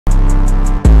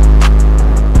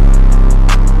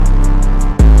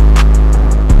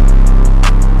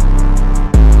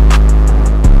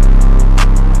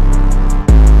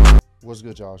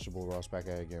y'all? It's your boy Ross back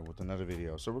at it again with another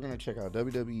video. So we're going to check out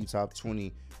WWE Top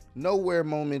 20 Nowhere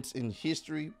Moments in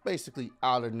History. Basically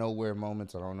out of nowhere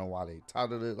moments. I don't know why they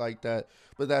titled it like that,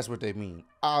 but that's what they mean.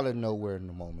 Out of nowhere in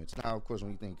the moments. Now, of course,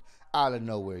 when you think out of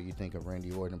nowhere, you think of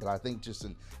Randy Orton, but I think just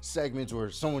in segments where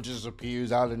someone just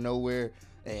appears out of nowhere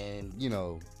and, you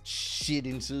know, shit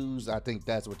ensues, I think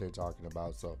that's what they're talking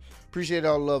about. So appreciate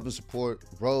all the love and support.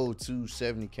 Road to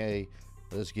 70K.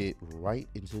 Let's get right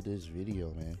into this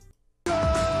video, man.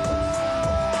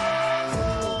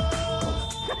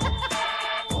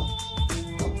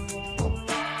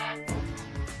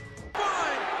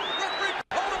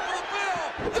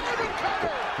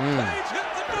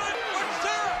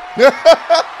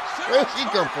 Where'd she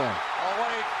come from?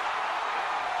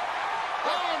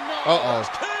 Uh-oh.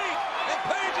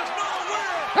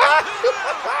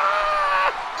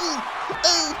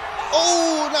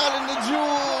 Oh, not in the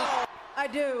jewels. I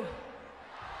do.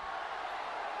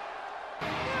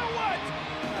 What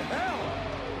the hell?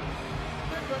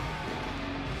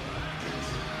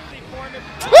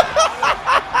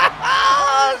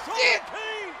 Oh, shit.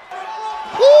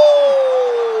 Woo!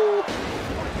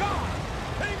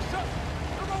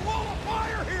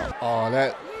 Oh,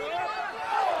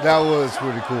 that was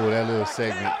pretty cool, that little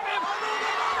segment.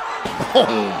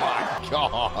 Oh my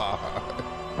God.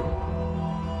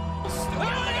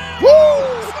 Woo!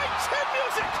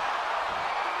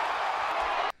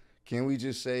 Can we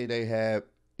just say they have,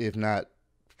 if not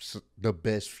the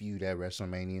best feud at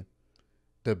WrestleMania,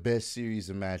 the best series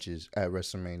of matches at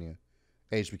WrestleMania?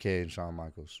 HBK and Shawn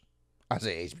Michaels. I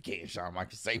say HBK and Shawn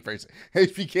Michaels, same person.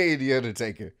 HBK and The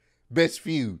Undertaker. Best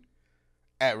feud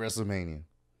at WrestleMania.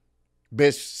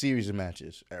 Best series of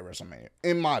matches at WrestleMania.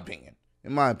 In my opinion.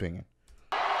 In my opinion.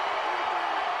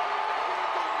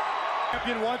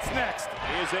 Champion, what's next?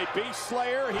 He is a beast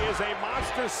slayer. He is a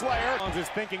monster slayer. Is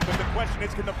thinking, but the question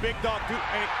is, can the big dog do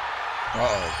any?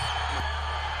 Uh-oh.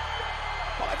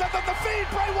 The feed,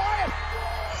 Bray Wyatt.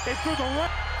 He threw the run.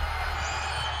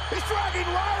 He's dragging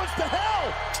Rollins to hell.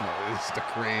 Oh, it's the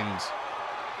cringe.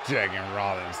 Dragging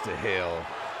Rollins to hell.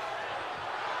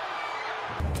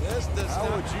 How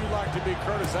would you like to be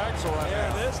Curtis Axel right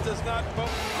now? This does not.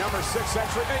 Number 6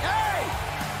 century. Hey!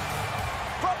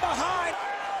 From behind.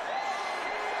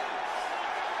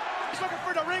 He's looking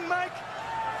for the ring, Mike.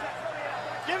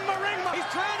 Give him a ring, Mike. He's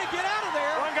trying to get out of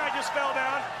there. One guy just fell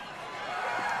down.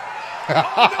 Oh,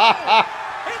 no!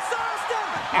 It's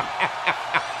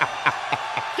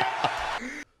Austin!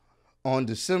 On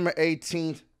December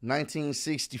 18th,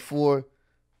 1964,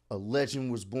 a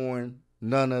legend was born.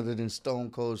 None other than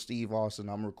Stone Cold Steve Austin.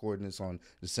 I'm recording this on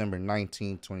December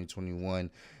 19th,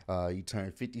 2021. He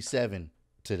turned 57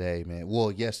 today, man.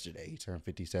 Well, yesterday he turned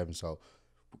 57. So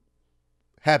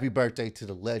happy birthday to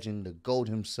the legend, the GOAT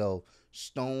himself,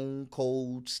 Stone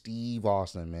Cold Steve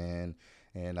Austin, man.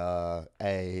 And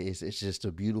hey, it's just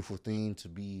a beautiful thing to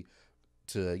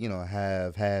you know,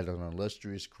 have had an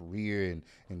illustrious career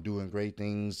and doing great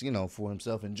things, you know, for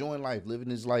himself, enjoying life, living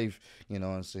his life, you know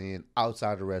what I'm saying,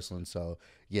 outside of wrestling. So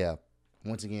yeah,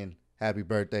 once again, happy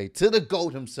birthday to the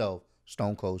GOAT himself,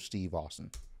 Stone Cold Steve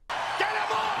Austin. Get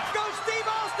him off! Go Steve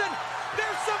Austin!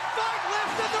 There's some fight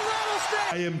left in the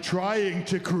rattlesnake! I am trying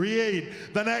to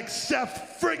create the next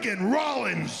Seth friggin'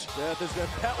 Rollins.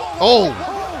 Oh!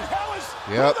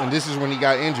 Yep, and this is when he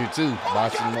got injured too.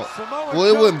 Well,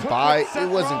 it wasn't it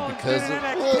wasn't because of,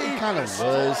 well, it kind of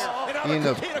was. He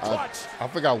ended up, I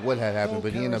forgot what had happened,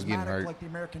 but he ended up getting hurt. Like the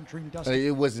American dream does.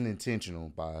 It wasn't intentional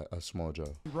by a small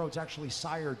Joe. Rhodes actually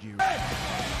sired you. I'm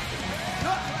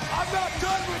not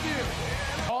done with you.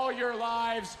 All your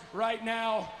lives right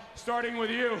now, starting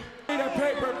with you. Need a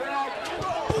paper bag.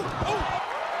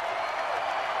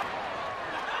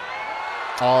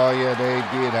 Oh yeah, they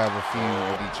did have a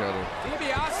feud with each other.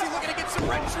 DiBiase looking to get some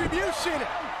retribution.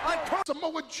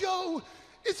 Samoa Joe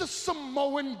is a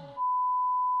Samoan.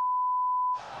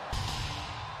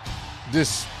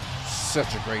 This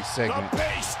such a great segment. The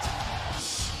beast.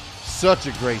 Such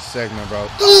a great segment, bro.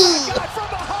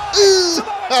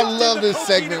 I love this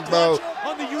segment, bro.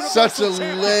 Such a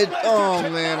oh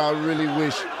man, I really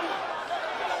wish.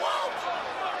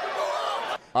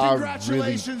 I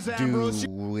really do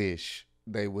wish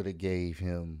they would have gave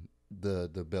him the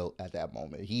belt at that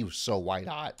moment. He was so white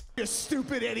hot. You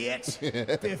stupid idiot.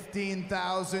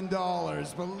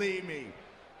 $15,000, believe me.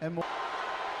 And more.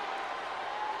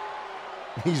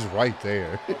 He's right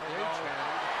there.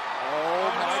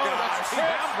 Oh my gosh.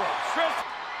 Chris,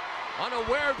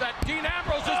 unaware that Dean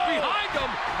Ambrose is behind him,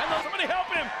 and somebody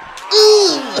help him.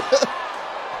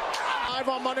 Live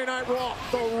on Monday Night Raw,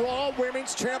 the Raw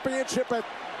Women's Championship at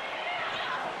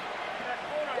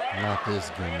Not this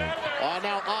gimmick. Oh,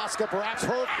 now Oscar perhaps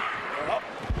hurt.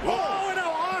 Oh, and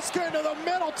now Oscar into the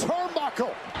middle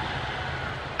turnbuckle.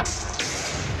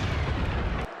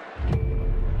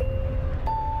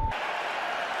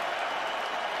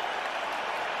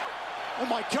 Oh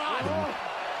my God!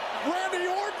 Randy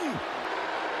Orton!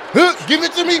 Give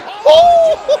it to me!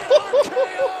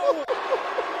 Oh!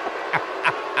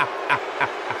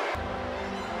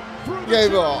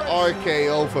 Gave her an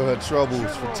RKO for her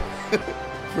troubles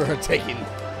for her taking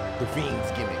the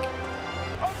Fiend's gimmick.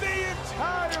 Of the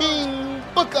entire King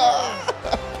Booker!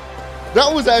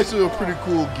 That was actually a pretty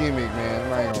cool gimmick, man. I'm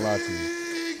not even gonna lie to you.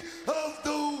 Of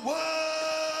the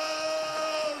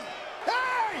world.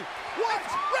 Hey! What?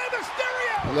 Rey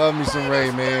Mysterio! Love me some Ray,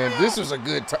 man. This was a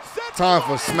good time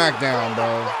for SmackDown,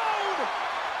 bro.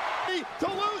 To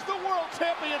lose the world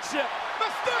championship.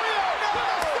 Mysterio!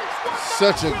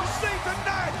 Such We'll a see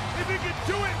tonight if he can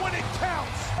do it when it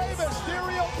counts. Rey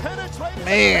Mysterio penetrated.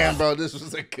 man, bro. This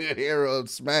was a good era of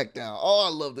SmackDown. Oh, I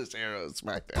love this era of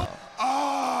SmackDown.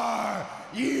 Are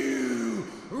you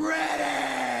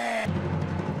ready?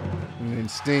 And then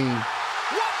Sting.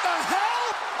 What the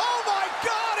hell? Oh my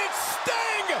God, it's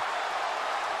Sting!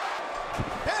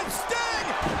 And Sting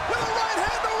with a right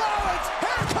hand to Rollins.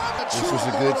 Here comes the This was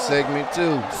a good segment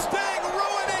too. Sting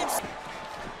ruining.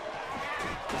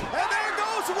 And there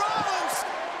goes Rollins.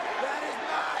 That is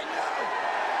mine.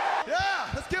 Yeah,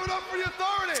 let's give it up for the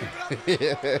authority.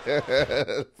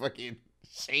 Fucking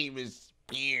Sheamus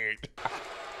beard.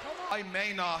 I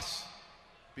may not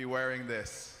be wearing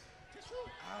this.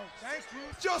 Oh, thanks,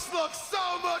 Bruce. Just looks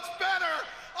so much better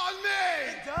on me.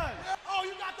 It does. Oh,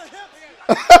 you got the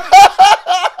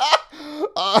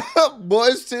hip.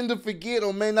 Boys tend to forget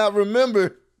or may not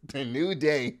remember the New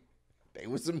Day. They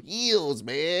were some heels,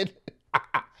 man.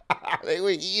 They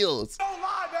were heels. Don't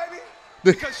lie, baby.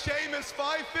 Because Sheamus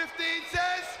 515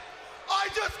 says, I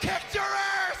just kicked your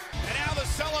ass. And now the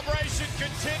celebration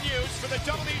continues for the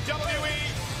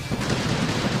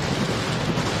WWE.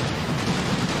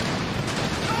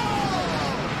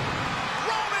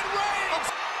 Roman Reigns.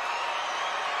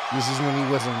 This is when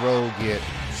he wasn't Rogue yet.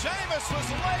 Sheamus was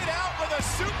laid out with a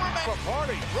Superman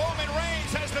party. Roman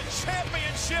Reigns has the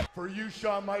championship. For you,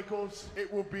 Shawn Michaels,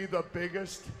 it will be the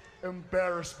biggest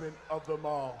embarrassment of them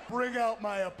all. Bring out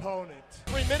my opponent.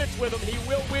 3 minutes with him, he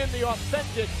will win the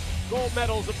authentic gold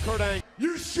medals of Kurt Angle.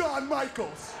 You, Shawn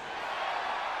Michaels.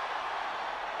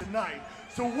 Tonight.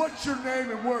 So what's your name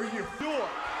and where are you from?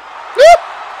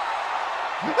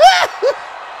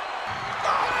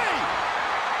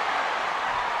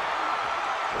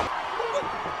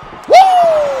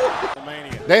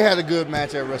 They had a good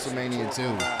match at WrestleMania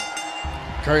too.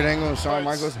 Kurt Angle and Shawn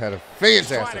Michaels had a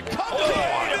fantastic match.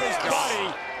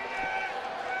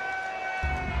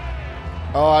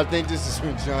 Oh, I think this is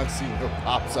when John Cena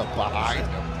pops up behind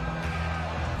him.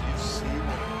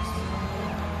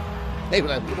 They were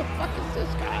like, who the fuck is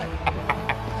this guy?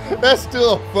 That's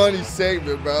still a funny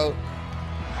segment, bro. Oh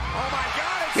my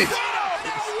God, it's Cena!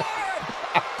 Now Wyatt!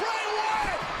 Bray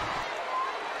Wyatt!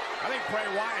 I think Bray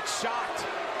Wyatt's shocked.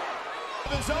 Of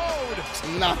his own. It's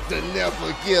not to never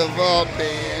give up,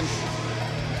 man.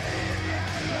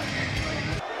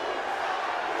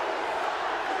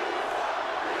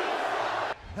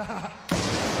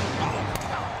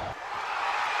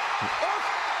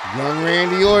 Young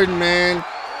Randy Orton, man.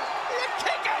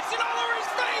 Kick action all over his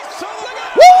face! Look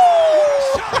out!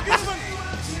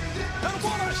 And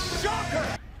what a shocker!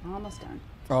 Almost done.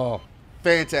 Oh,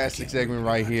 fantastic segment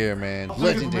right here, man.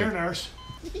 Legendary. nurse.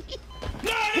 No!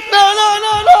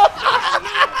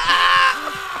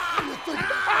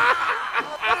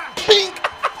 Pink.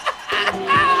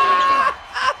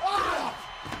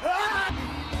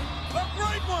 A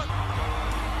great one!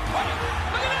 Look at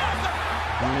that!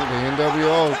 The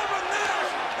NWO. Kevin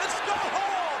Nash! Let's go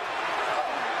home!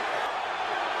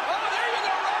 Oh, there you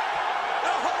go, Rock!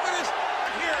 Now Hogan is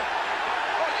here!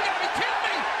 Oh, you gotta be kidding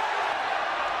me!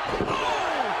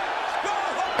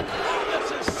 Oh, this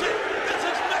is sick! This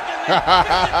is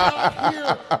making me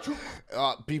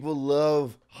People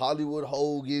love Hollywood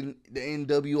Hogan, the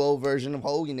NWO version of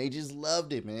Hogan. They just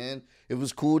loved it, man. It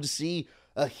was cool to see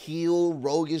a heel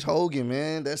roguish Hogan,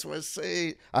 man. That's what I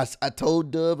say. I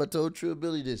told Dub, I told True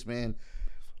Billy this, man.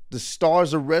 The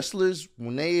stars of wrestlers,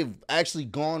 when they've actually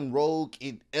gone rogue,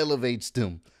 it elevates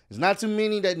them. There's not too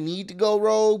many that need to go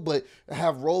rogue, but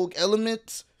have rogue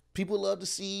elements. People love to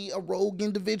see a rogue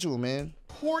individual, man.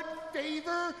 Court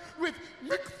favor with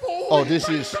Mick Foley. Oh, this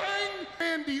is-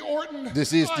 Randy Orton.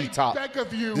 This is the I top. beg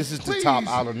of you, This is the please top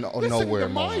out of listen nowhere to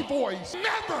my moment. voice.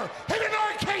 Never hit an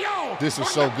RKO. This was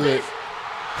on so the good.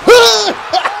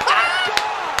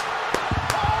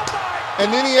 big-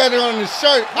 And then he had it on his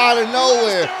shirt out of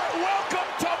nowhere. Welcome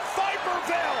to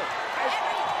Viperville.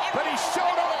 But he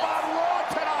showed up on Raw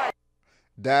tonight.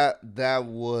 That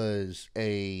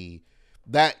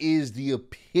is the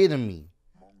epitome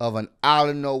of an out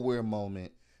of nowhere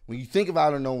moment. When you think of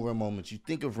out of nowhere moments, you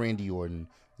think of Randy Orton.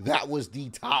 That was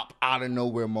the top out of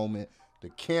nowhere moment.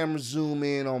 The camera zoom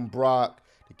in on Brock.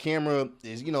 The camera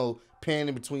is,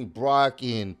 panning between Brock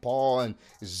and Paul and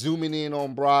zooming in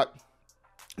on Brock.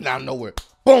 And out of nowhere,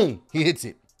 boom, he hits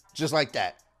it. Just like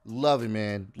that. Love it,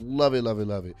 man. Love it, love it,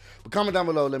 love it. But comment down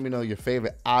below, let me know your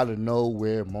favorite out of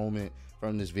nowhere moment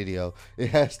from this video.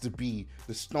 It has to be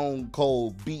the Stone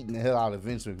Cold beating the hell out of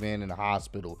Vince McMahon in the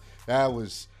hospital.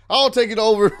 I'll take it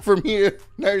over from here.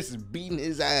 Nurse is beating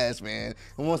his ass, man.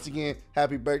 And once again,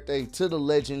 happy birthday to the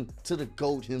legend, to the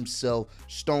GOAT himself,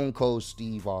 Stone Cold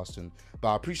Steve Austin.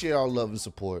 But I appreciate all love and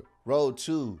support. Road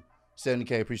to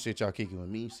 70K. Appreciate y'all kicking with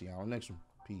me. See y'all on the next one.